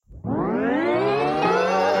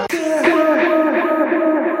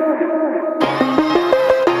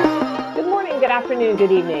afternoon,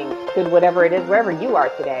 good evening, good whatever it is, wherever you are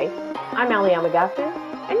today. I'm Ali Amagasu,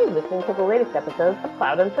 and you're listening to the latest episode of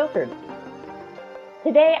Cloud Unfiltered.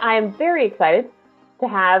 Today, I am very excited to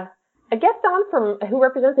have a guest on who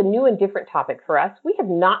represents a new and different topic for us. We have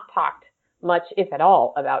not talked much, if at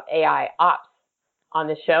all, about AIOps on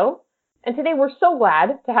the show. And today we're so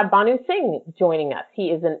glad to have Bhanu Singh joining us. He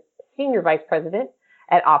is a Senior Vice President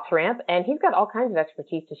at OpsRamp, and he's got all kinds of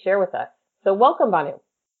expertise to share with us. So welcome, Bhanu.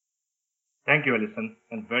 Thank you, Alison.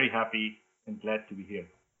 I'm very happy and glad to be here.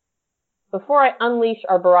 Before I unleash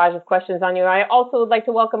our barrage of questions on you, I also would like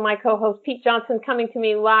to welcome my co-host, Pete Johnson, coming to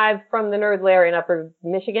me live from the Nerd Lair in Upper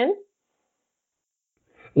Michigan.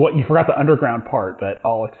 Well, you forgot the underground part, but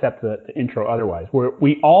I'll accept the intro otherwise.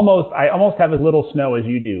 I almost have as little snow as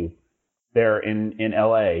you do there in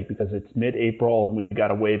LA because it's mid-April and we've got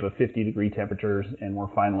a wave of 50-degree temperatures and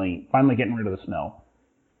we're finally getting rid of the snow.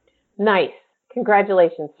 Nice.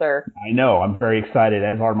 Congratulations, sir. I know. I'm very excited,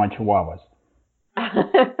 as are my chihuahuas.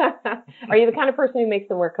 Are you the kind of person who makes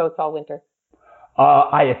them wear coats all winter?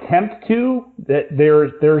 I attempt to.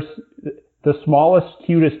 There's the smallest,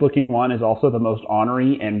 cutest looking one is also the most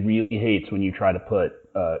ornery and really hates when you try to put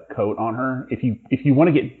a coat on her. If you want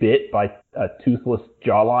to get bit by a toothless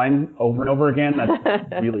jawline over and over again,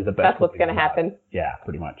 that's really the best. That's what's going to happen. Yeah,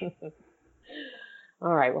 pretty much.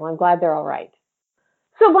 All right. Well, I'm glad they're all right.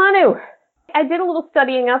 So, Bhanu, I did a little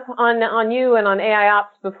studying up on you and on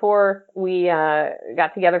AIOps before we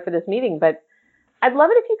got together for this meeting, but I'd love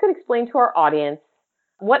it if you could explain to our audience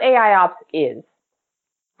what AIOps is,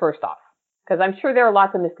 first off, because I'm sure there are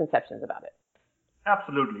lots of misconceptions about it.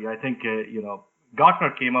 Absolutely. I think,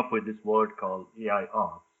 Gartner came up with this word called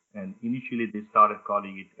AIOps, and initially they started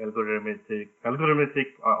calling it algorithmic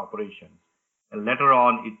operations. And later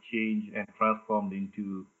on, it changed and transformed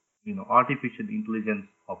into, artificial intelligence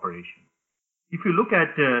operations. If you look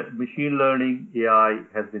at machine learning, AI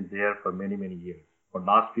has been there for many, many years. For the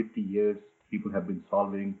last 50 years, people have been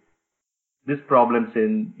solving these problems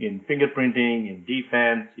in fingerprinting, in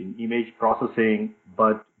defense, in image processing.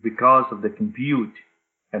 But because of the compute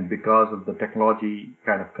and because of the technology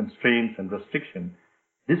kind of constraints and restriction,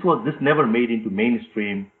 this never made into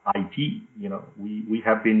mainstream IT. We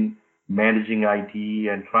have been managing IT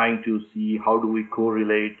and trying to see how do we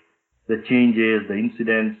correlate the changes, the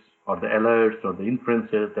incidents, or the alerts or the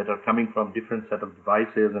inferences that are coming from different set of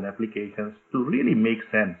devices and applications to really make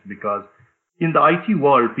sense. Because in the IT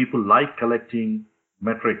world, people like collecting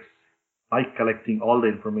metrics, like collecting all the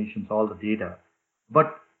information, all the data.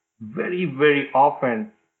 But very, very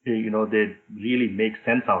often, they really make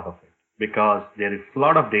sense out of it because there is a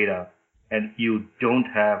lot of data and you don't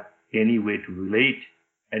have any way to relate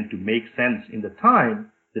and to make sense in the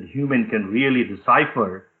time that human can really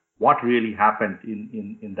decipher what really happened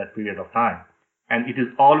in that period of time. And it is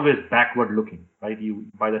always backward looking, right?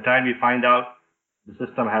 By the time you find out, the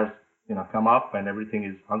system has come up and everything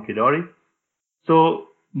is hunky-dory. So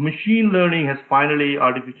machine learning has finally,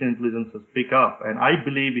 artificial intelligence has picked up, and I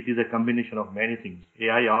believe it is a combination of many things.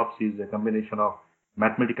 AIOps is a combination of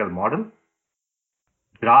mathematical model,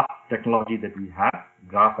 graph technology that we have,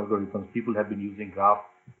 graph algorithms. People have been using graph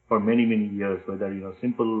for many, many years, whether,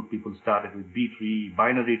 simple people started with B tree,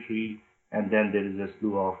 binary tree, and then there is a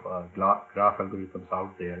slew of graph algorithms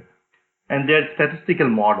out there. And there's statistical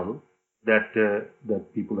model that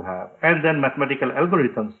people have, and then mathematical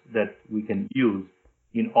algorithms that we can use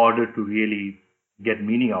in order to really get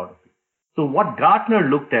meaning out of it. So what Gartner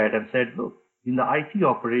looked at and said, look, in the IT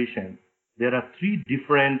operation, there are three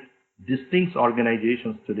different distinct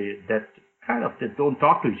organizations today that they don't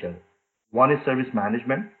talk to each other. One is service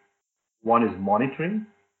management, one is monitoring,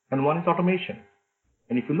 and one is automation.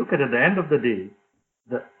 And if you look at the end of the day,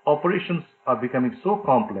 the operations are becoming so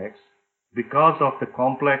complex because of the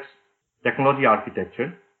complex technology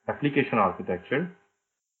architecture, application architecture,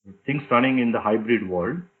 things running in the hybrid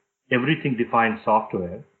world, everything defined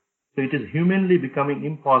software. So it is humanly becoming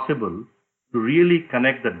impossible to really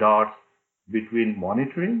connect the dots between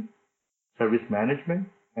monitoring, service management,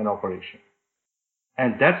 and operation.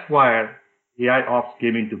 And that's where AIOps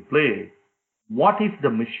came into play. What if the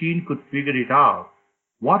machine could figure it out?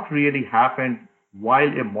 What really happened while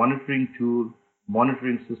a monitoring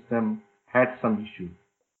system had some issue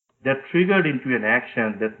that triggered into an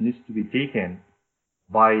action that needs to be taken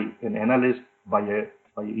by an analyst, by an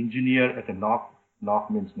engineer at a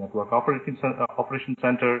NOC means Network Operation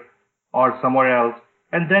Center or somewhere else.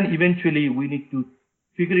 And then eventually we need to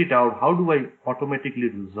figure it out. How do I automatically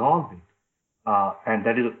resolve it? And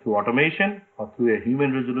that is through automation or through a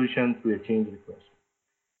human resolution, through a change request.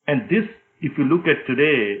 And this, if you look at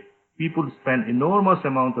today, people spend enormous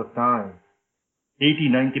amount of time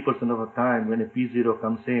 80-90% of the time when a P0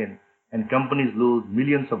 comes in and companies lose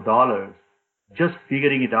millions of dollars just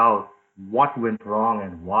figuring it out what went wrong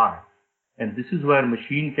and why. And this is where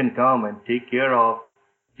machine can come and take care of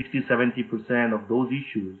 60-70% of those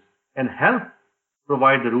issues and help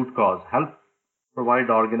provide the root cause, help provide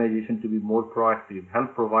the organization to be more proactive,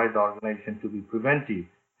 help provide the organization to be preventive,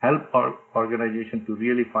 help our organization to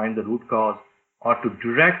really find the root cause or to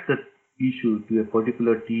direct the issue to a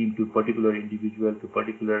particular team, to a particular individual, to a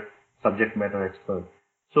particular subject matter expert.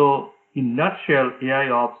 So in nutshell,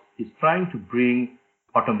 AIOps is trying to bring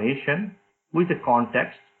automation with a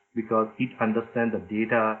context because it understands the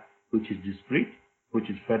data which is discrete, which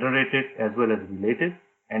is federated as well as related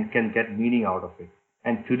and can get meaning out of it.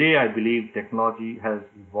 And today I believe technology has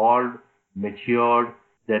evolved, matured,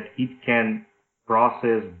 that it can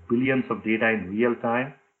process billions of data in real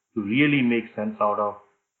time to really make sense out of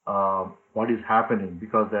what is happening,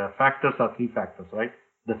 because the factors are three factors, right?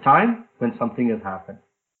 The time when something has happened,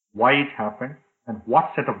 why it happened, and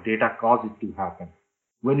what set of data caused it to happen.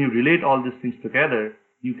 When you relate all these things together,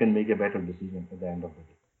 you can make a better decision at the end of the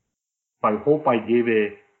day. So I hope I gave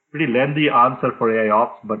a pretty lengthy answer for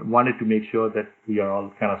AIOps, but wanted to make sure that we are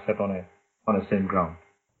all kind of set on a same ground.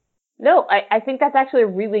 No, I think that's actually a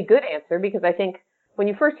really good answer, because I think when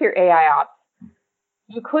you first hear AIOps,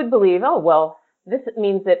 you could believe, oh, well, this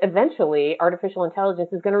means that eventually artificial intelligence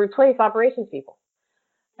is going to replace operations people.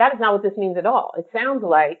 That is not what this means at all. It sounds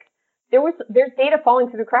like there's data falling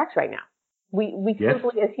through the cracks right now. We Yes.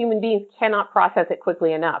 simply, as human beings, cannot process it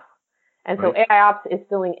quickly enough. And so Right. AIOps is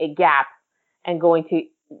filling a gap and going to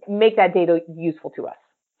make that data useful to us.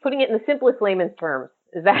 Putting it in the simplest layman's terms,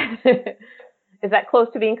 is that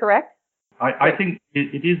close to being correct? I think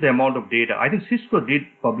it is the amount of data. I think Cisco did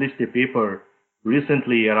publish a paper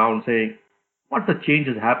recently around saying what the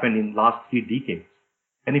changes happened in last 3 decades.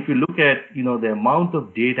 And if you look at, the amount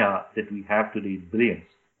of data that we have today is billions.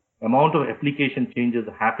 Amount of application changes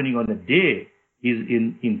happening on a day is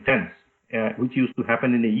in tens, which used to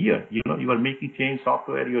happen in a year. You are making change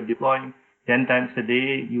software, you're deploying 10 times a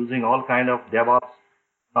day using all kind of DevOps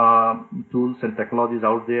tools and technologies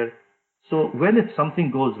out there. So when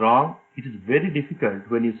something goes wrong, it is very difficult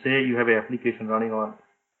when you say you have an application running on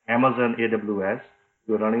Amazon AWS,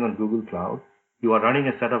 you're running on Google Cloud, you are running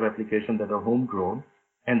a set of applications that are homegrown,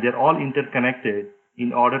 and they're all interconnected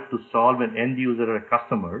in order to solve an end user or a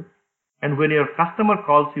customer. And when your customer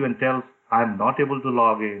calls you and tells, I'm not able to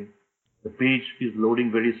log in, the page is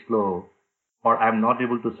loading very slow, or I'm not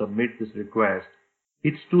able to submit this request,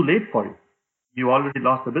 it's too late for you. You already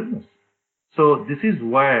lost the business. So this is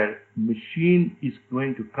where machine is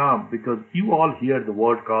going to come, because you all hear the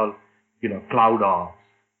word called, cloud ops,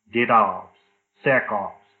 data ops,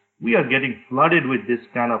 SecOps. We are getting flooded with this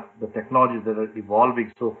kind of the technologies that are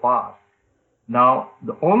evolving so fast. Now,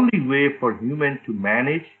 the only way for humans to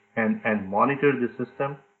manage and monitor the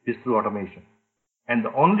system is through automation. And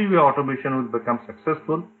the only way automation will become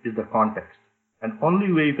successful is the context. And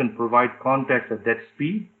only way you can provide context at that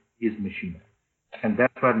speed is machine. And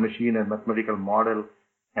that's where machine and mathematical model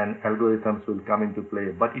and algorithms will come into play.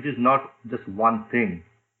 But it is not just one thing.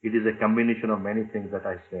 It is a combination of many things that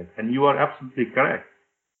I said. And you are absolutely correct.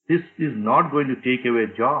 This is not going to take away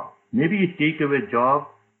job. Maybe it take away job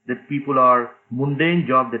that people are mundane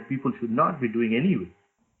job that people should not be doing anyway.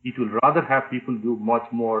 It will rather have people do much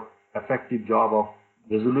more effective job of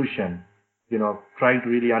resolution, trying to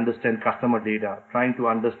really understand customer data, trying to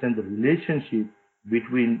understand the relationship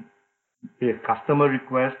between a customer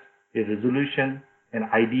request, a resolution, an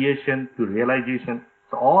ideation to realization.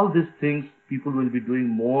 So all these things, people will be doing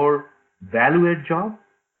more value-add job,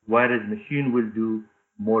 whereas machine will do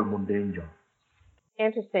more mundane job.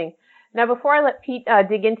 Interesting. Now, before I let Pete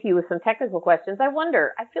dig into you with some technical questions, I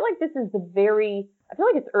feel like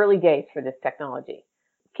it's early days for this technology.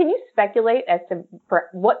 Can you speculate as to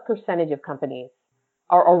what percentage of companies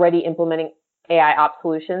are already implementing AIOps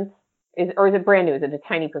solutions? Or is it brand new? Is it a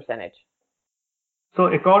tiny percentage? So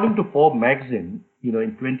according to Forbes magazine, in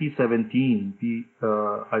 2017,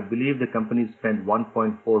 I believe the companies spent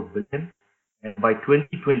 1.4 billion, and by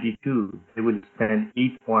 2022 they will spend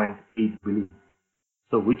 8.8 billion.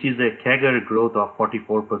 So which is a CAGR growth of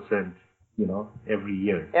 44%, every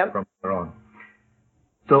year from here on.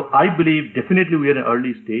 So I believe definitely we are in an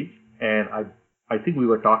early stage, and I think we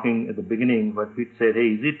were talking at the beginning, but we said, hey,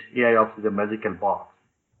 is it AIOps is a magical box?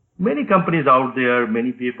 Many companies out there,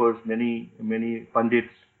 many papers, many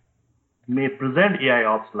pundits may present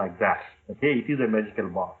AIOps like that. Okay, it is a magical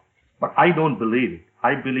box. But I don't believe it.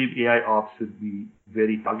 I believe AIOps should be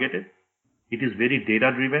very targeted. It is very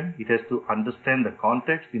data driven. It has to understand the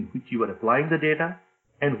context in which you are applying the data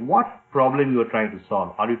and what problem you are trying to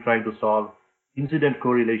solve. Are you trying to solve incident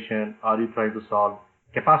correlation? Are you trying to solve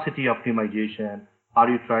capacity optimization? Are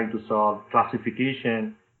you trying to solve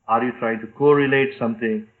classification? Are you trying to correlate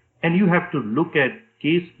something? And you have to look at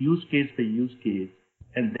use case by use case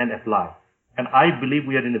and then apply. And I believe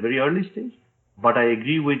we are in a very early stage, but I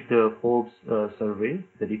agree with the Forbes survey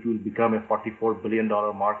that it will become a $44 billion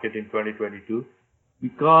market in 2022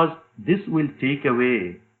 because this will take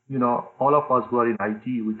away, all of us who are in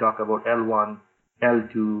IT, we talk about L1,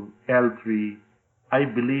 L2, L3. I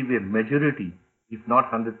believe a majority, if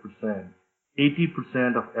not 100%,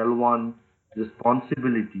 80% of L1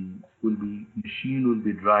 responsibility machine will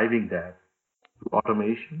be driving that through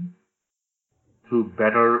automation, through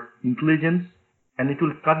better intelligence, and it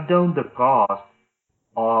will cut down the cost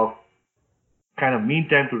of kind of mean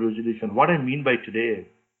time to resolution. What I mean by today,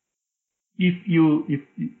 if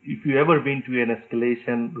you ever been to an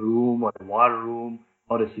escalation room or a war room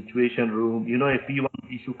or a situation room, if P1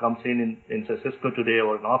 issue comes in Cisco today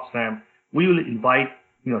or an ops ramp, we will invite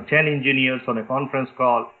 10 engineers on a conference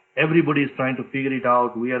call. Everybody is trying to figure it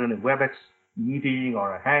out. We are in a WebEx meeting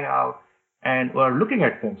or a Hangout, and we're looking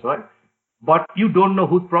at things, right? But you don't know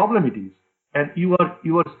whose problem it is. And you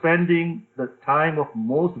are spending the time of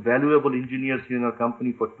most valuable engineers in your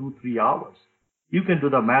company for 2-3 hours. You can do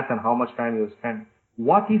the math on how much time you spend.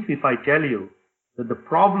 What if I tell you that the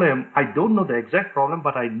problem, I don't know the exact problem,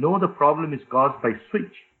 but I know the problem is caused by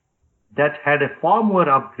switch that had a firmware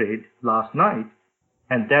upgrade last night,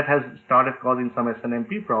 and that has started causing some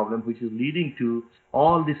SNMP problem, which is leading to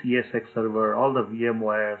all this ESX server, all the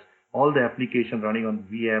VMwares, all the application running on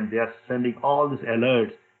VM. They are sending all these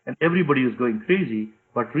alerts, and everybody is going crazy.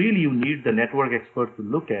 But really, you need the network expert to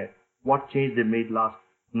look at what change they made last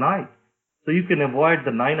night. So you can avoid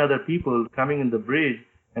the 9 other people coming in the bridge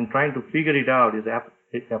and trying to figure it out. Is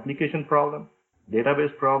it application problem,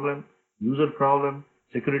 database problem, user problem,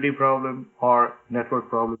 security problem, or network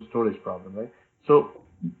problem, storage problem, right? So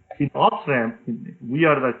in OpsRamp, we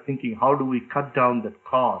are thinking, how do we cut down that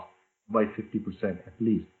cost by 50% at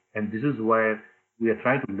least? And this is where we are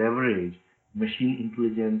trying to leverage machine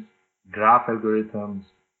intelligence, graph algorithms,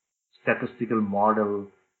 statistical model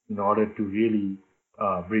in order to really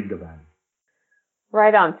bring the value.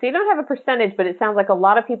 Right on. So you don't have a percentage, but it sounds like a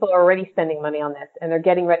lot of people are already spending money on this, and they're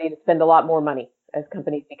getting ready to spend a lot more money as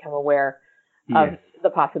companies become aware of the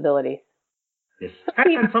possibilities. Yes. And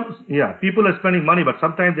people are spending money, but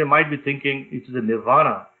sometimes they might be thinking it's the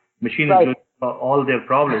nirvana. Machine is all their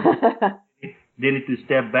problems. They need to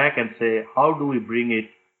step back and say, how do we bring it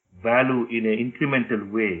value in an incremental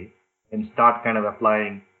way and start kind of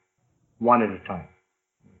applying one at a time?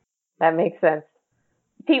 That makes sense.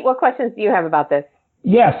 Pete, what questions do you have about this?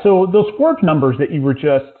 Yeah, so those Forbes numbers that you were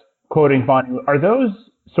just quoting, Bhanu, are those,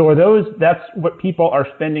 that's what people are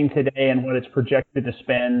spending today and what it's projected to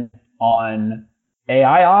spend on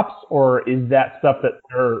AIOps, or is that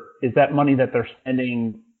is that money that they're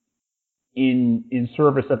spending in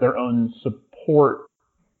service of their own support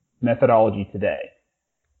methodology today?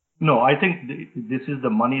 No, I think this is the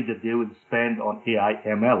money that they will spend on AI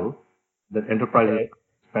ML that enterprises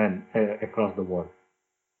spend across the world.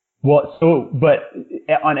 Well, but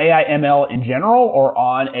on AI ML in general or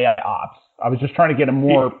on AI ops? I was just trying to get a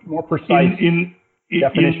more precise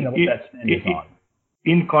definition of what that spend is on.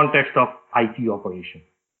 In context of IT operation.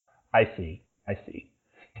 I see.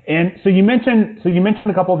 And so you mentioned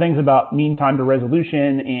a couple of things about mean time to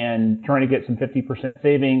resolution and trying to get some 50%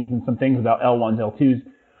 savings and some things about L1s, L2s.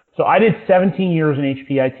 So I did 17 years in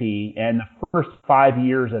HPIT, and the first 5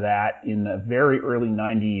 years of that in the very early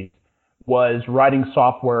 90s was writing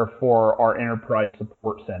software for our enterprise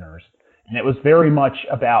support centers. And it was very much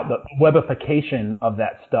about the webification of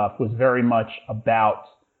that stuff was very much about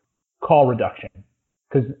call reduction.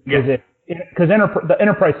 Because the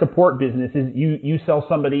enterprise support business is you sell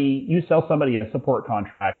somebody a support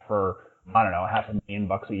contract for, I don't know,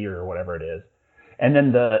 $500,000 a year or whatever it is. And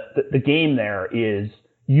then the game there is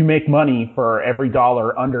you make money for every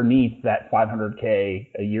dollar underneath that $500K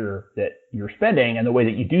a year that you're spending. And the way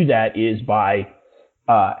that you do that is by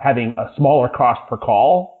having a smaller cost per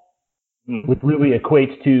call, which really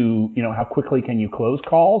equates to, how quickly can you close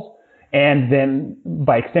calls? And then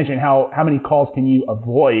by extension, how many calls can you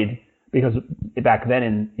avoid? Because back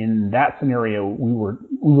then in that scenario, we were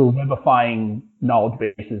webifying knowledge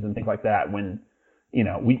bases and things like that when,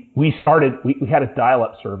 we had a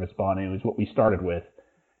dial-up service, Bhanu, is what we started with.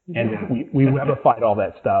 And we webified all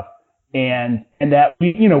that stuff. And that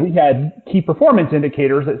we had key performance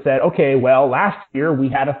indicators that said, okay, well, last year we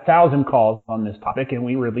had 1,000 calls on this topic and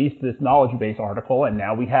we released this knowledge base article and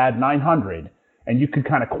now we had 900. And you could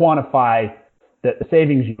kind of quantify the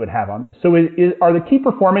savings you would have on. So are the key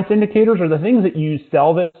performance indicators or the things that you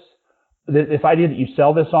sell this idea that you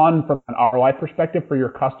sell this on from an ROI perspective for your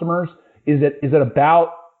customers, is it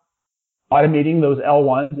about automating those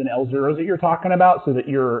L1s and L0s that you're talking about so that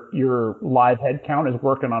your live headcount is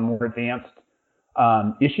working on more advanced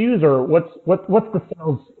issues, or what's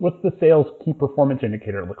the sales key performance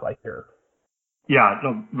indicator look like here? Yeah,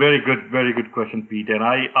 no, very good question, Pete. And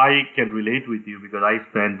I can relate with you because I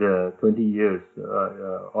spent 20 years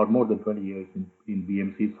or more than 20 years in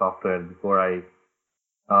BMC software before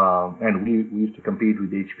and we used to compete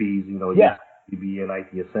with HPs, HPB and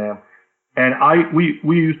ITSM. And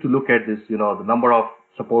we used to look at this, the number of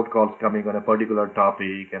support calls coming on a particular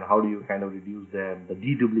topic and how do you kind of reduce them, the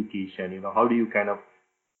deduplication, how do you kind of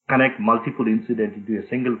connect multiple incidents into a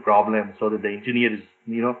single problem so that the engineer is,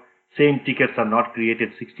 same tickets are not created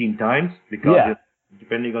 16 times because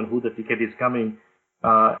depending on who the ticket is coming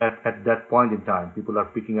at that point in time, people are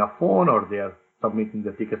picking up phone or they are submitting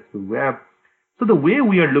the tickets through web. So the way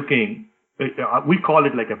we are looking, we call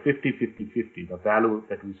it like a 50-50-50, the value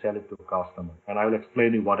that we sell it to a customer. And I will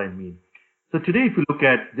explain you what I mean. So today, if you look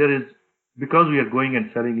at, because we are going and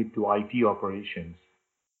selling it to IT operations,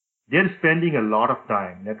 they're spending a lot of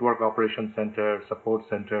time, network operations center, support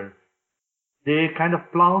center. They kind of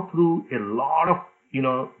plow through a lot of,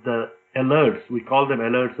 the alerts, we call them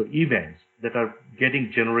alerts or events that are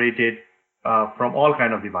getting generated from all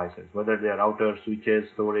kind of devices, whether they are routers, switches,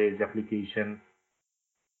 storage, application.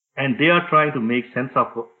 And they are trying to make sense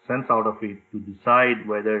out of it to decide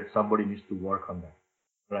whether somebody needs to work on that,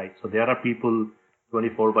 right? So there are people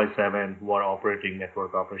 24/7 who are operating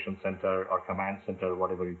network operations center or command center,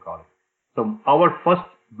 whatever you call it. So our first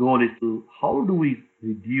goal is how do we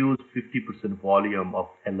reduce 50% volume of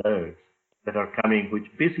alerts that are coming, which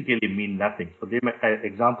basically mean nothing. So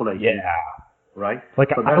example I use, right? Like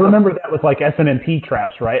so I remember that with like SNMP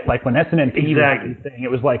traps, right? Like when SNMP was saying,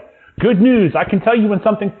 it was like, good news, I can tell you when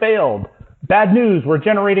something failed. Bad news, we're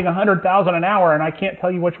generating 100,000 an hour and I can't tell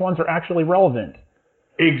you which ones are actually relevant.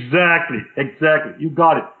 Exactly. You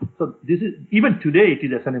got it. So this is, even today it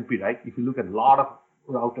is SNMP, right? If you look at a lot of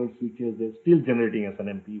router switches, they're still generating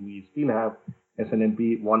SNMP. We still have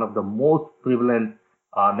SNMP, one of the most prevalent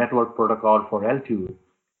network protocol for L2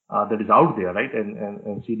 that is out there, right?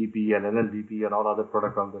 And CDP and NLDP and all other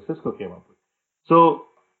protocols that Cisco came up with.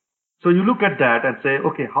 So you look at that and say,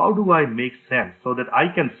 okay, how do I make sense so that I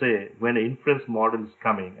can say when an inference model is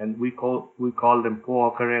coming, and we call them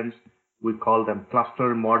co-occurrence, we call them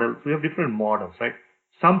cluster models. We have different models, right?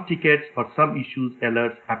 Some tickets or some issues,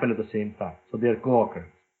 alerts happen at the same time. So they are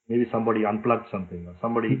co-occurrence. Maybe somebody unplugged something or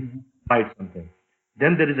somebody tried something.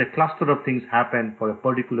 Then there is a cluster of things happen for a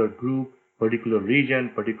particular group, particular region,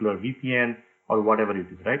 particular VPN, or whatever it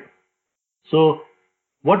is, right? So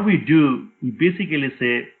what we do, we basically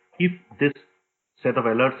say, if this set of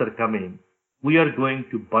alerts are coming, we are going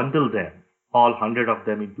to bundle them, all 100 of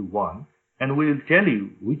them into one, and we will tell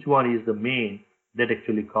you which one is the main that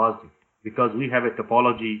actually caused it. Because we have a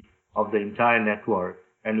topology of the entire network,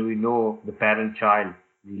 and we know the parent-child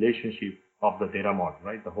relationship of the data model,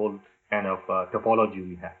 right? The whole kind of topology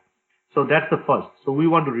we have. So that's the first. So we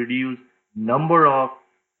want to reduce number of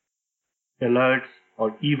alerts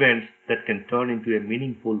or events that can turn into a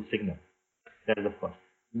meaningful signal. That is the first.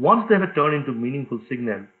 Once they have turned into meaningful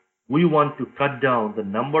signal, we want to cut down the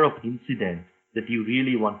number of incidents that you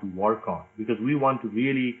really want to work on, because we want to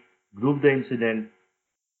really group the incident,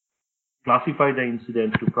 classify the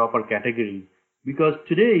incident to proper categories. Because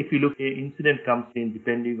today, if you look, an incident comes in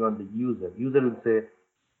depending on the user. User will say,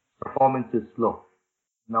 performance is slow.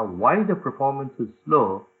 Now, why the performance is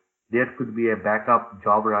slow? There could be a backup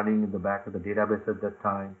job running in the back of the database at that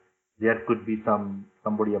time. There could be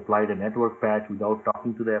somebody applied a network patch without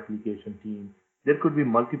talking to the application team. There could be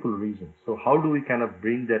multiple reasons. So how do we kind of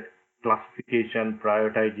bring that classification,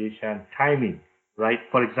 prioritization, timing, right?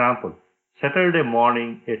 For example, Saturday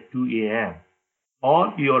morning at 2 a.m.,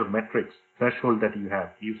 all your metrics, threshold that you have,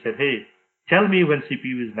 you said, hey, tell me when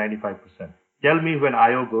CPU is 95%. Tell me when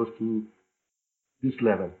IO goes to this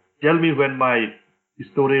level. Tell me when my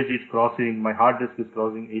storage is crossing, my hard disk is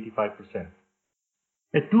crossing 85%.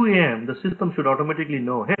 At 2 a.m., the system should automatically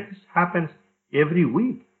know, hey, this happens every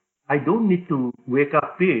week. I don't need to wake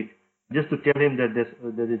up Pete just to tell him that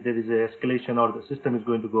there is an escalation or the system is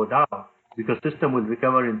going to go down, because system will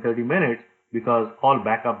recover in 30 minutes because all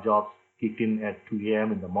backup jobs kick in at 2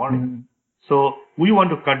 a.m. in the morning. Mm-hmm. So we want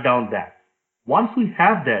to cut down that. Once we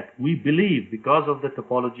have that, we believe because of the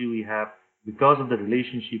topology we have, because of the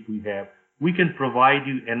relationship we have, we can provide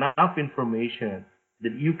you enough information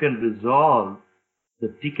that you can resolve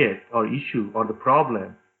the ticket or issue or the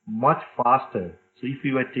problem much faster. So if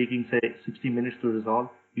you were taking, say, 60 minutes to resolve,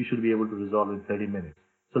 you should be able to resolve in 30 minutes.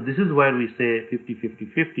 So this is where we say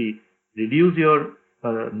 50-50-50. Reduce your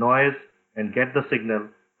noise and get the signal.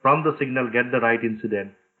 From the signal, get the right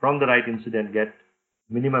incident. From the right incident, get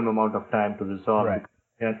minimum amount of time to resolve. Right.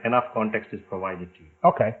 And enough context is provided to you.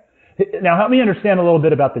 Okay. Now help me understand a little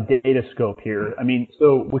bit about the data scope here. I mean,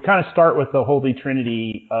 so we kind of start with the holy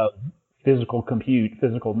trinity of physical compute,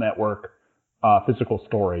 physical network, physical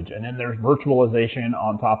storage, and then there's virtualization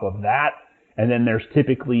on top of that, and then there's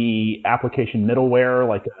typically application middleware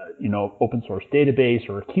like a open source database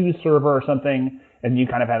or a queue server or something, and you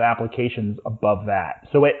kind of have applications above that.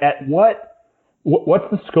 So at what's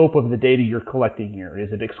the scope of the data you're collecting here?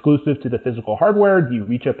 Is it exclusive to the physical hardware? Do you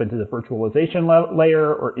reach up into the virtualization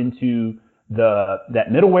layer or into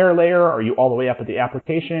that middleware layer? Are you all the way up at the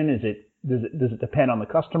application? Does it depend on the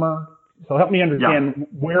customer? So help me understand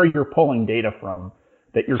where you're pulling data from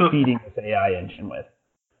that you're feeding this AI engine with.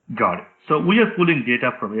 Got it. So we are pulling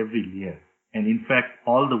data from every layer. And in fact,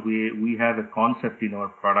 all the way, we have a concept in our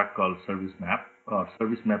product called service map.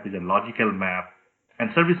 Service map is a logical map.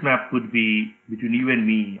 And service map could be between you and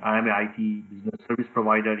me. I am an IT business service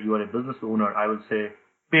provider. You are a business owner. I will say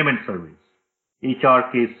payment service, HR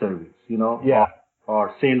case service,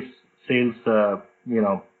 or sales,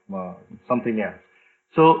 something else.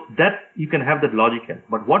 So that you can have that logical.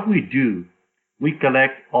 But what we do, we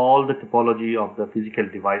collect all the topology of the physical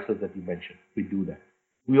devices that you mentioned. We do that.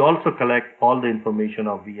 We also collect all the information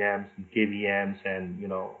of VMs and KVMs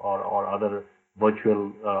and, or other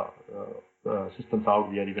virtual systems out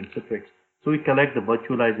there, even Citrix. So we collect the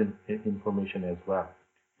virtualized information as well.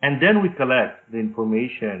 And then we collect the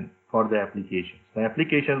information for the applications. The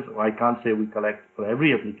applications, I can't say we collect for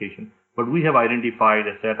every application, but we have identified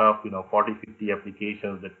a set of 40, 50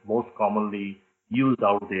 applications that most commonly used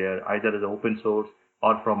out there, either as open source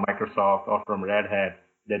or from Microsoft or from Red Hat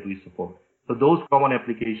that we support. So those common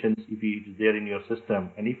applications, if it is there in your system,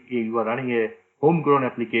 and if you are running a homegrown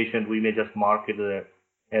application, we may just mark it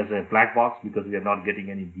as a black box because we are not getting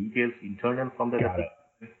any details internal from that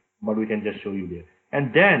application, but we can just show you there.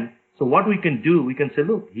 And then, so what we can do, we can say,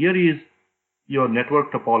 look, here is your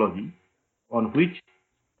network topology on which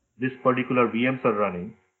this particular VMs are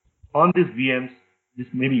running. On these VMs, this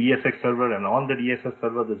may be ESX server, and on that ESX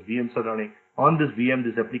server, these VMs are running. On this VM,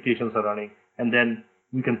 these applications are running, and then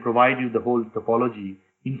we can provide you the whole topology.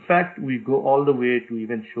 In fact, we go all the way to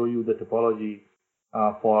even show you the topology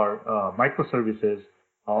for microservices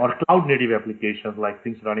or cloud-native applications like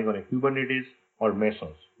things running on a Kubernetes or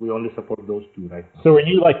Mesos. We only support those two right now. So are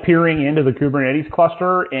you like peering into the Kubernetes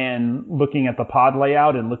cluster and looking at the pod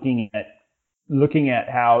layout and looking at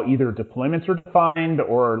how either deployments are defined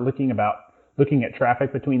or looking at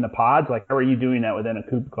traffic between the pods? Like, how are you doing that within a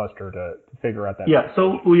kube cluster to figure out that? Yeah,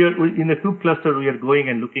 so we are in the kube cluster. We are going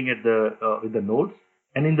and looking at the nodes,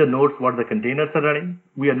 and in the nodes, what the containers are running.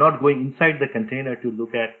 We are not going inside the container to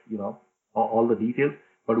look at all the details,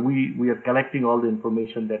 but we are collecting all the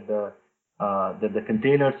information that the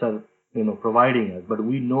containers are providing us. But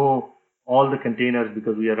we know all the containers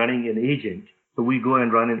because we are running an agent. So we go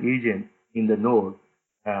and run an agent in the node,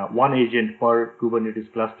 one agent per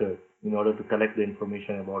Kubernetes cluster, in order to collect the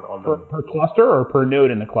information about all the per cluster or per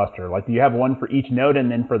node in the cluster. Like, do you have one for each node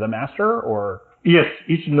and then for the master, or? Yes,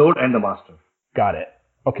 each node and the master. Got it.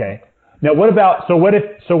 Okay. Now, what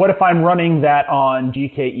if I'm running that on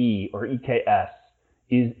GKE or EKS?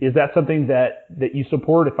 Is that something that you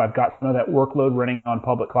support if I've got some of that workload running on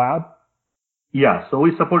public cloud? Yeah. So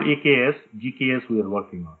we support AKS, GKS we are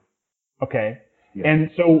working on. Okay. Yeah.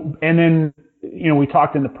 And then we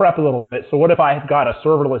talked in the prep a little bit. So what if I have got a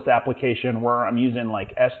serverless application where I'm using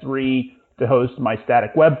like S3 to host my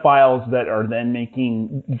static web files that are then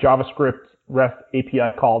making JavaScript REST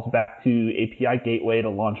API calls back to API gateway to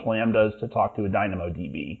launch Lambdas to talk to a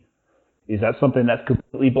DynamoDB? Is that something that's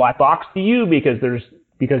completely black box to you because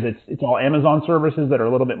it's all Amazon services that are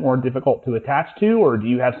a little bit more difficult to attach to, or do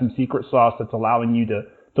you have some secret sauce that's allowing you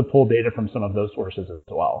to pull data from some of those sources as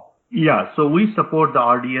well? Yeah, so we support the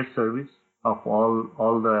RDS service of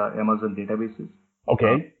all the Amazon databases.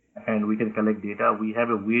 Okay. And we can collect data. We have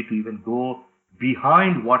a way to even go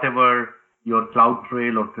behind whatever your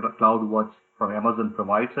CloudTrail or CloudWatch from Amazon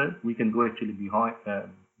provides us. We can go actually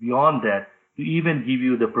beyond that to even give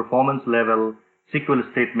you the performance level SQL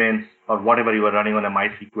statements or whatever you are running on a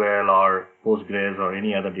MySQL or Postgres or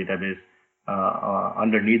any other database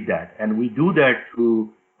underneath that. And we do that through,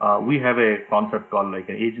 we have a concept called like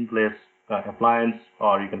an agentless appliance,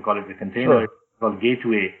 or you can call it a container called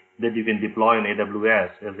Gateway that you can deploy on AWS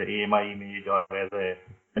as an AMI image or as a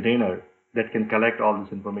container that can collect all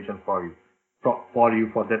this information for you. for you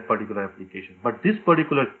for that particular application. But this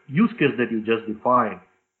particular use case that you just defined,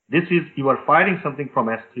 this is, you are firing something from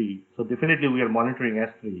S3. So definitely we are monitoring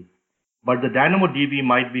S3. But the DynamoDB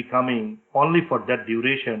might be coming only for that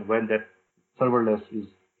duration when that serverless is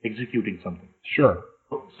executing something. Sure.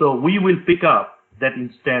 So we will pick up that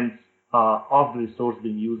instance of the resource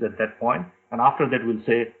being used at that point, and after that we'll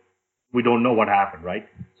say we don't know what happened, right?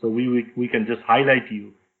 So we can just highlight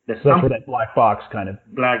you that so that's where that black box kind of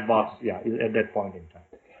black box, yeah, is at that point in time.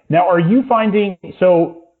 Now, are you finding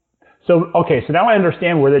okay? So now I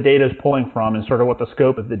understand where the data is pulling from and sort of what the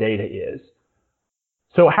scope of the data is.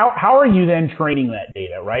 So how are you then training that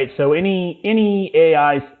data, right? So any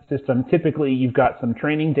AI system, typically you've got some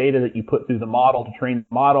training data that you put through the model to train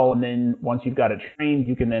the model, and then once you've got it trained,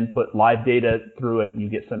 you can then put live data through it, and you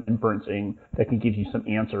get some inferencing that can give you some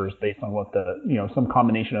answers based on what some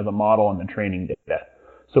combination of the model and the training data.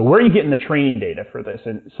 So where are you getting the training data for this,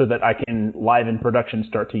 and so that I can live in production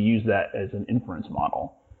start to use that as an inference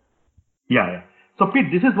model? Yeah. So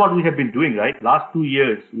Pete, this is what we have been doing, right? Last 2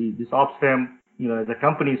 years, this OpsFam, the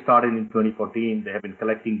company started in 2014. They have been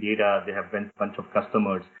collecting data. They have been a bunch of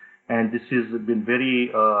customers. And this has been very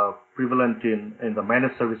prevalent in the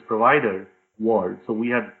managed service provider world. So we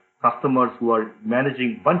have customers who are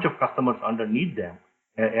managing a bunch of customers underneath them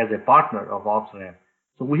as a partner of OpsRamp.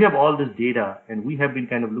 So we have all this data, and we have been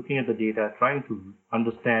kind of looking at the data, trying to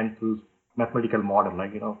understand through mathematical model,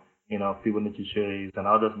 like, Fibonacci series and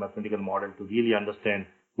others mathematical model to really understand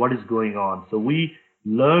what is going on. So we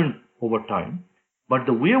learned over time. But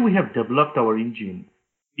the way we have developed our engine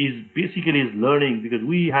is basically learning, because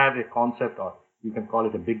we have a concept, or you can call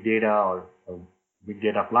it a big data or a big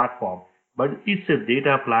data platform, but it's a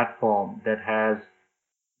data platform that has,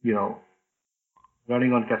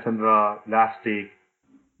 running on Cassandra, Elastic,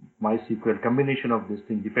 MySQL, combination of this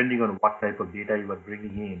thing, depending on what type of data you are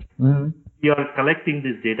bringing in. Mm-hmm. We are collecting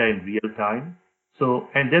this data in real time. So,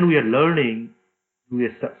 and then we are learning to a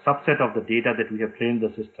subset of the data that we have trained the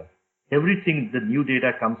system. Everything, the new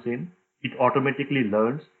data comes in, it automatically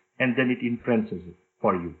learns, and then it inferences it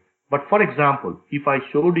for you. But for example, if I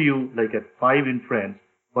showed you like a 5 inference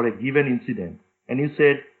for a given incident, and you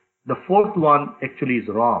said the 4th one actually is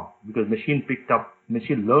wrong because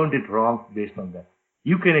machine learned it wrong based on that,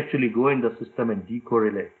 you can actually go in the system and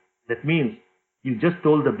decorrelate. That means you just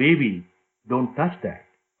told the baby, don't touch that,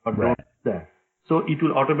 or don't touch that. So it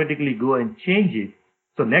will automatically go and change it.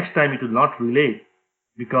 So next time it will not relate,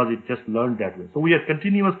 because it just learned that way. So we are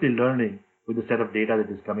continuously learning with the set of data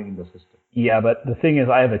that is coming in the system. Yeah, but the thing is,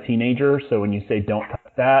 I have a teenager, so when you say don't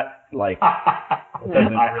touch that, like, it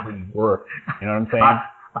doesn't really work. You know what I'm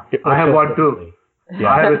saying? I have one too.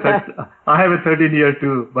 Yeah. I have a 13-year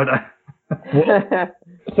too, but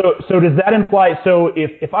So does that imply, so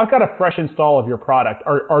if I've got a fresh install of your product,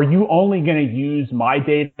 are you only going to use my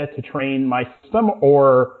data to train my system,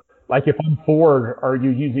 or like if I'm Ford, are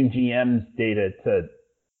you using GM's data to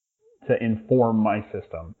inform my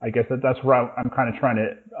system? I guess that's where I'm kind of trying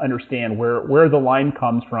to understand where the line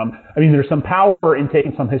comes from. I mean, there's some power in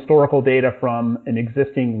taking some historical data from an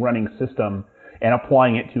existing running system and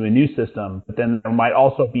applying it to a new system, but then there might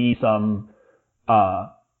also be some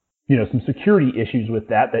security issues with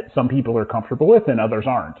that some people are comfortable with and others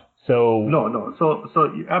aren't. So no. So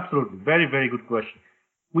absolutely, very, very good question.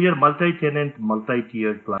 We are multi-tenant,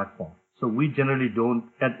 multi-tiered platform. So we generally don't,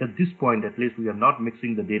 at this point at least, we are not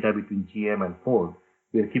mixing the data between GM and Ford.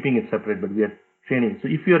 We are keeping it separate, but we are training. So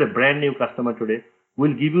if you are a brand new customer today,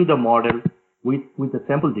 we'll give you the model with the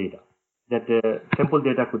sample data. That sample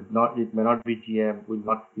data it may not be GM,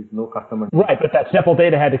 is no customer. Right, but that sample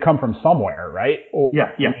data had to come from somewhere, right?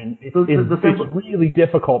 Yeah. I mean, it's really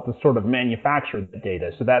difficult to sort of manufacture the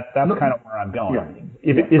data. So that's kind of where I'm going.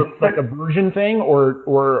 Yeah. Is it like a version thing,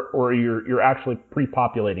 or you're actually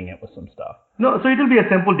pre-populating it with some stuff? No, so it will be a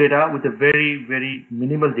sample data with a very, very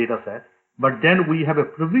minimal data set, but then we have a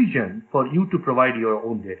provision for you to provide your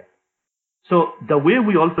own data. So the way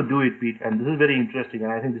we also do it, Pete, and this is very interesting,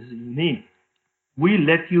 and I think this is unique, we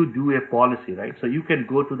let you do a policy, right? So you can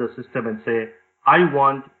go to the system and say,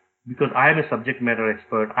 because I am a subject matter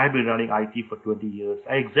expert, I've been running IT for 20 years,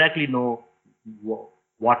 I exactly know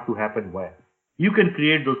what to happen where. You can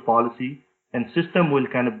create those policies, and system will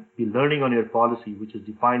kind of be learning on your policy, which is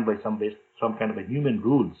defined by some kind of a human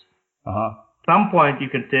rules. At some point, you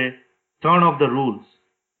can say, turn off the rules,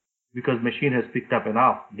 because machine has picked up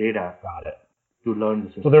enough data to learn the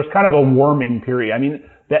system. So there's kind of a warming period. I mean,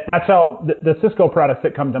 that's how the Cisco products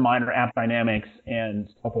that come to mind are AppDynamics and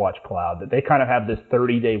Stopwatch Cloud, that they kind of have this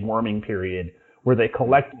 30-day warming period where they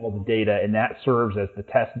collect all the data, and that serves as the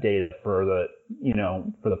test data for the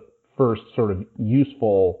first sort of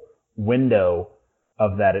useful window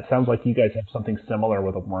of that? It sounds like you guys have something similar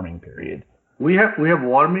with a warming period. We have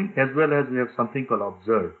warming as well as we have something called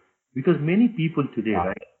observe, because many people today,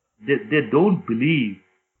 right, they don't believe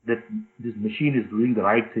that this machine is doing the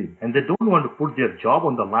right thing, and they don't want to put their job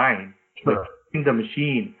on the line by using the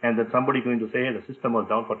machine, and then somebody going to say, hey, the system was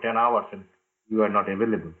down for 10 hours and you are not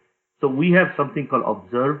available. So we have something called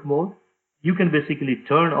observe mode. You can basically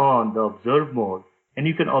turn on the observe mode, and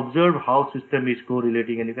you can observe how system is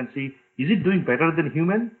correlating, and you can see, is it doing better than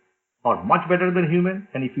human or much better than human?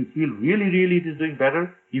 And if you feel really it is doing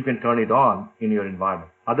better, you can turn it on in your environment.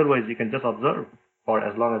 Otherwise, you can just observe for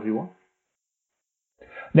as long as you want.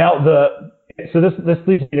 Now, so this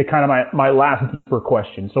leads me to kind of my last deeper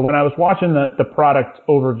question. So when I was watching the product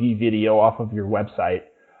overview video off of your website,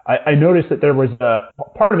 I noticed that there was a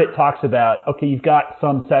part of it talks about, okay, you've got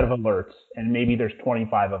some set of alerts and maybe there's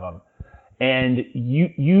 25 of them. And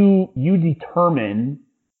you determine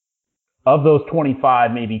of those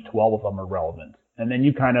 25, maybe 12 of them are relevant. And then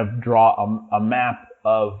you kind of draw a map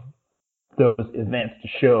of those events to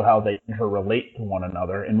show how they interrelate to one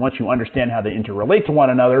another. And once you understand how they interrelate to one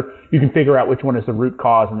another, you can figure out which one is the root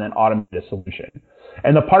cause and then automate a solution.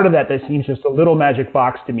 And the part of that seems just a little magic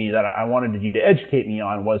box to me that I wanted you to educate me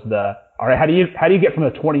on was all right, how do you get from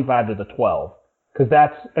the 25 to the 12? Because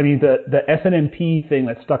that's, I mean, the SNMP thing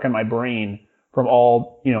that's stuck in my brain from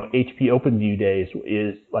all, HP OpenView days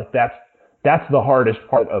is like, that's the hardest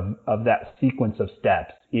part of that sequence of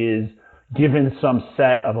steps is given some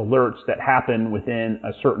set of alerts that happen within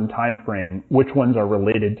a certain time frame, which ones are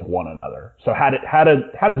related to one another. So how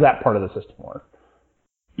does that part of the system work?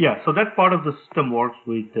 Yeah, so that part of the system works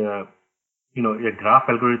with a graph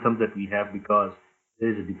algorithm that we have, because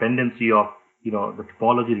there is a dependency of the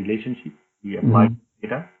topology relationship. We apply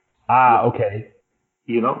data. Okay.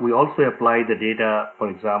 We also apply the data, for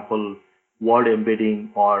example, word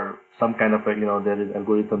embedding or some kind of there is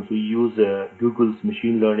algorithms. We use Google's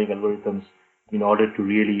machine learning algorithms in order to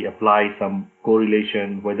really apply some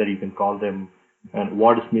correlation, whether you can call them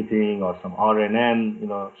wordsmithing or some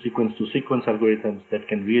RNN, sequence to sequence algorithms that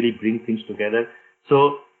can really bring things together.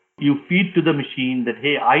 So you feed to the machine that,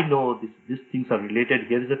 hey, I know these things are related.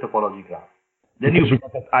 Here is a topology graph. Then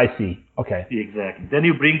I see. Okay. Exactly. Then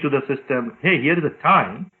you bring to the system, hey, here is the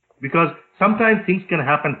time, because sometimes things can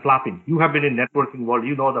happen flapping. You have been in networking world,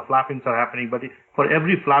 the flappings are happening, but for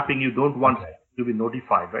every flapping, you don't want to be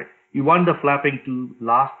notified, right? You want the flapping to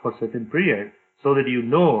last for a certain period so that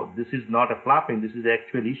this is not a flapping, this is the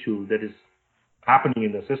actual issue that is happening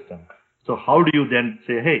in the system. So how do you then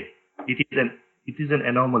say, hey, it is an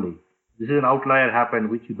anomaly. This is an outlier happened,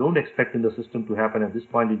 which you don't expect in the system to happen at this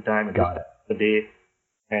point in time, at this time of the day,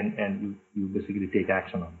 and you basically take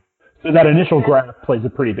action on it. So that initial graph plays a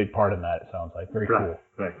pretty big part in that, it sounds like. Very cool.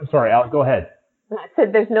 Right. Sorry, Alex, go ahead. I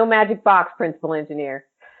said there's no magic box, principal engineer.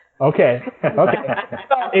 Okay.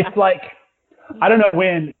 It's like, I don't know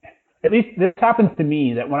when, at least this happens to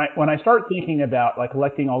me, that when I start thinking about like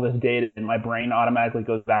collecting all this data and my brain automatically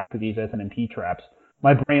goes back to these SNMP traps,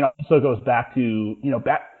 my brain also goes back to,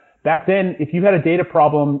 back then, if you had a data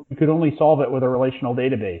problem, you could only solve it with a relational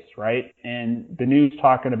database, right? And the news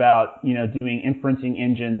talking about, doing inferencing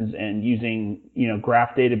engines and using,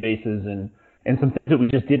 graph databases and some things that we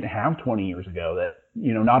just didn't have 20 years ago that,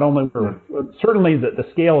 not only certainly the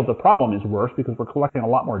scale of the problem is worse because we're collecting a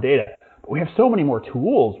lot more data, but we have so many more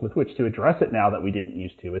tools with which to address it now that we didn't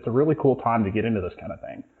used to. It's a really cool time to get into this kind of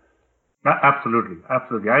thing. Absolutely.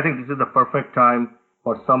 I think this is the perfect time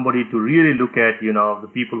for somebody to really look at,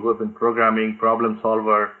 the people who have been programming, problem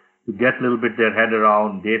solver, to get a little bit their head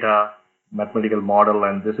around data, mathematical model,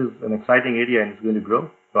 and this is an exciting area and it's going to grow.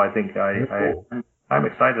 So I think I'm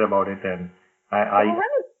excited about it, and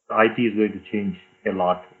IT is going to change a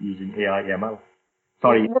lot using AI, ML.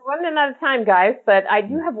 Sorry. We're running out of time, guys, but I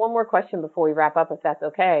do have one more question before we wrap up, if that's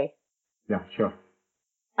okay. Yeah, sure.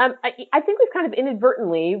 I think we've kind of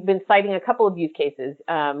inadvertently been citing a couple of use cases.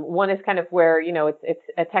 One is kind of where, it's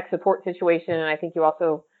a tech support situation, and I think you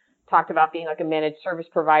also talked about being like a managed service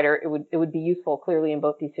provider. It would be useful clearly in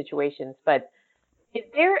both these situations. But is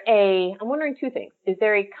there I'm wondering two things. Is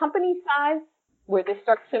there a company size where this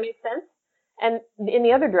starts to make sense? And in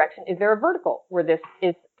the other direction, is there a vertical where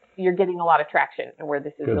you're getting a lot of traction and where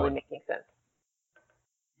this is really making sense?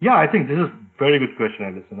 Yeah, I think this is a very good question,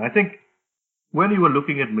 Alison. I think when you are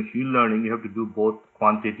looking at machine learning, you have to do both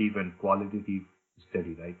quantitative and qualitative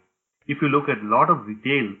study, right? If you look at a lot of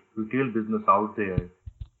retail business out there,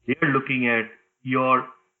 they are looking at your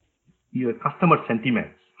customer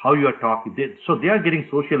sentiments, how you are talking. So they are getting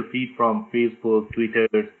social feed from Facebook,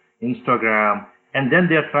 Twitter, Instagram, and then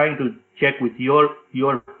they are trying to check with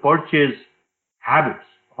your purchase habits.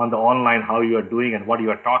 on the online how you are doing and what you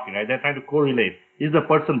are talking, right? They're trying to correlate. Is the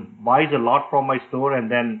person buys a lot from my store and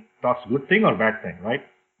then talks good thing or bad thing, right?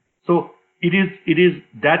 So it is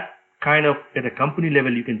that kind of, at a company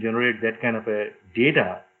level, you can generate that kind of a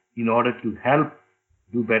data in order to help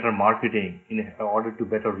do better marketing, in order to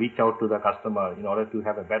better reach out to the customer, in order to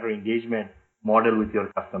have a better engagement model with your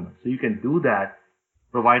customer. So you can do that,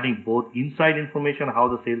 providing both inside information, how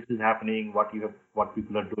the sales is happening, what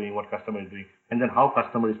people are doing, what customer is doing, and then how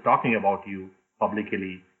customer is talking about you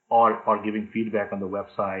publicly, or giving feedback on the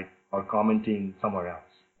website, or commenting somewhere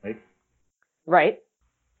else, right? Right.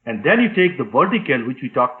 And then you take the vertical, which we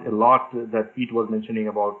talked a lot, that Pete was mentioning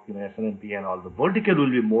about, SNMP and all. The vertical will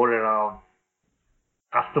be more around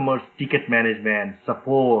customers' ticket management,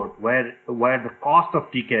 support, where the cost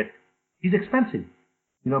of ticket is expensive.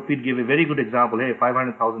 Pete gave a very good example. Hey,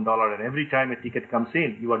 $500,000, and every time a ticket comes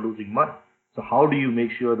in, you are losing money. So how do you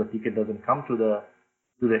make sure the ticket doesn't come to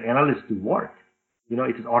the analyst to work?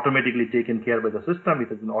 It is automatically taken care by the system. It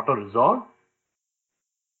has been auto-resolved.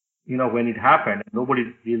 When it happened, nobody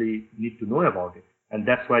really needs to know about it. And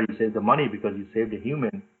that's why you save the money, because you saved a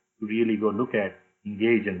human to really go look at,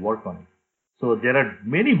 engage, and work on it. So there are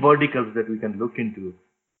many verticals that we can look into,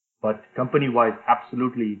 but company-wise,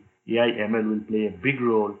 absolutely, AI ML will play a big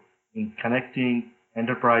role in connecting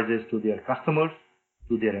enterprises to their customers,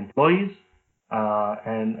 to their employees,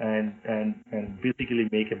 and basically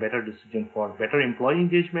make a better decision for better employee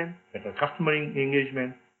engagement, better customer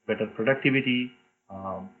engagement, better productivity,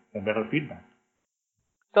 and better feedback.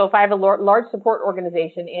 So if I have a large support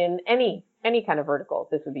organization in any kind of vertical,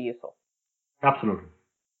 this would be useful. Absolutely.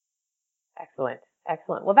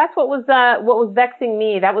 Excellent. Well, that's what was vexing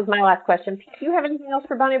me. That was my last question. Pete, do you have anything else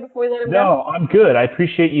for Bhanu before we let him go? No, I'm good. I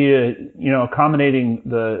appreciate you accommodating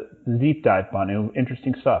the deep dive, Bhanu.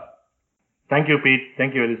 Interesting stuff. Thank you, Pete.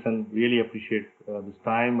 Thank you, Edison. Really appreciate this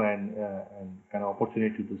time and kind of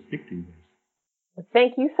opportunity to speak to you guys.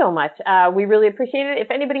 Thank you so much. We really appreciate it.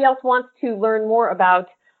 If anybody else wants to learn more about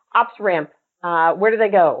OpsRamp, where do they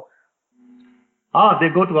go? They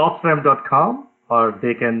go to opsramp.com, or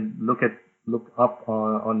they can look up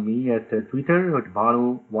on me at Twitter at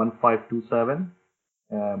Bhanu1527,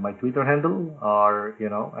 my Twitter handle, or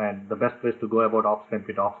and the best place to go about OpsRamp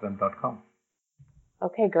is opsramp.com.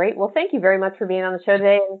 Okay, great. Well, thank you very much for being on the show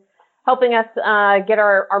today and helping us get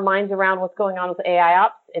our minds around what's going on with AIOps.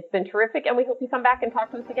 It's been terrific, and we hope you come back and talk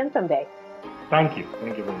to us again someday. Thank you.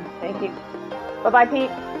 Thank you very much. Thank you. Bye-bye,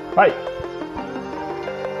 Pete. Bye.